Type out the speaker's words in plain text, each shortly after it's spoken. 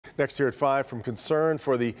Next here at 5, from concern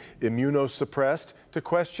for the immunosuppressed to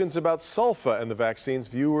questions about sulfa and the vaccines,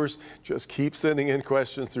 viewers just keep sending in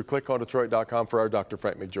questions through clickondetroit.com for our Dr.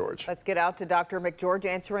 Frank McGeorge. Let's get out to Dr. McGeorge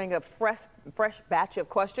answering a fresh batch of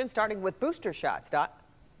questions, starting with booster shots. Doc?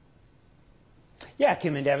 Yeah,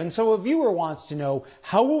 Kim and Devin. So a viewer wants to know,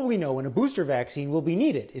 how will we know when a booster vaccine will be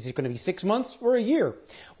needed? Is it going to be 6 months or a year?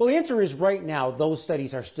 Well, the answer is right now, those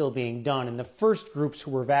studies are still being done in the first groups who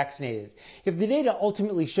were vaccinated. If the data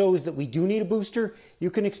ultimately shows that we do need a booster, you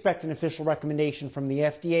can expect an official recommendation from the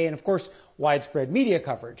FDA and, of course, widespread media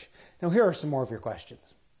coverage. Now, here are some more of your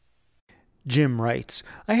questions. Jim writes,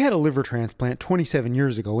 I had a liver transplant 27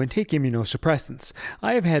 years ago and take immunosuppressants.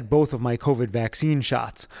 I have had both of my COVID vaccine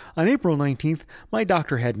shots. On April 19th, my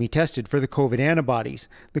doctor had me tested for the COVID antibodies.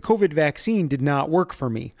 The COVID vaccine did not work for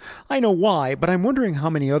me. I know why, but I'm wondering how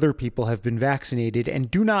many other people have been vaccinated and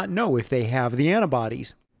do not know if they have the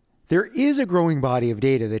antibodies. There is a growing body of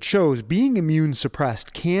data that shows being immune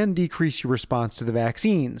suppressed can decrease your response to the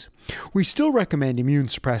vaccines. We still recommend immune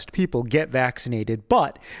suppressed people get vaccinated,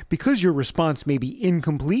 but because your response may be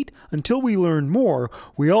incomplete until we learn more,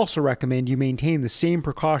 we also recommend you maintain the same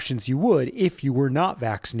precautions you would if you were not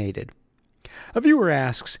vaccinated. A viewer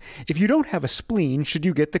asks, if you don't have a spleen, should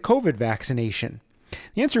you get the COVID vaccination?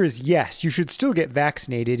 The answer is yes, you should still get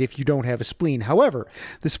vaccinated if you don't have a spleen. However,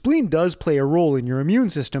 the spleen does play a role in your immune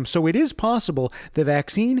system, so it is possible the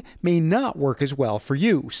vaccine may not work as well for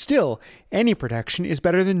you. Still, any protection is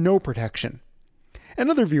better than no protection.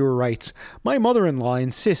 Another viewer writes, my mother-in-law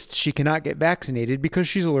insists she cannot get vaccinated because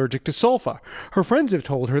she's allergic to sulfa. Her friends have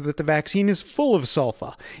told her that the vaccine is full of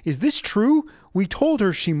sulfa. Is this true? We told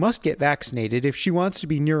her she must get vaccinated if she wants to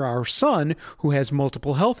be near our son who has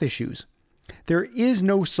multiple health issues. There is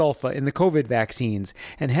no sulfa in the COVID vaccines,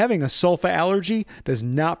 and having a sulfa allergy does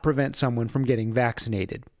not prevent someone from getting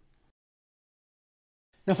vaccinated.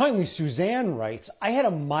 Now finally, Suzanne writes, I had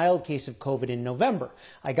a mild case of COVID in November.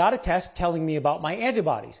 I got a test telling me about my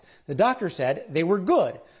antibodies. The doctor said they were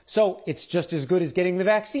good, so it's just as good as getting the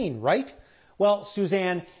vaccine, right? Well,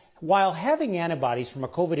 Suzanne, while having antibodies from a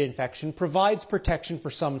COVID infection provides protection for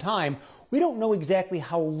some time, we don't know exactly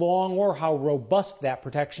how long or how robust that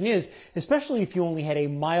protection is, especially if you only had a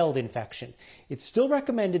mild infection. It's still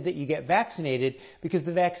recommended that you get vaccinated because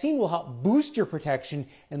the vaccine will help boost your protection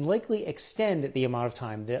and likely extend the amount of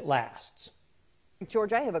time that it lasts.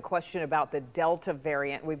 George, I have a question about the Delta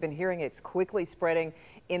variant. We've been hearing it's quickly spreading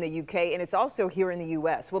in the UK, and it's also here in the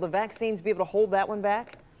US. Will the vaccines be able to hold that one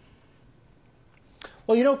back?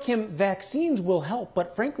 Well, you know, Kim, vaccines will help,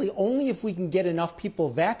 but frankly, only if we can get enough people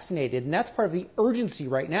vaccinated, and that's part of the urgency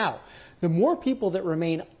right now. The more people that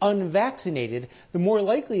remain unvaccinated, the more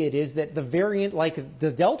likely it is that the variant like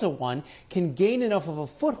the Delta one can gain enough of a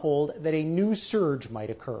foothold that a new surge might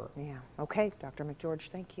occur. Yeah. Okay, Dr. McGeorge,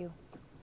 thank you.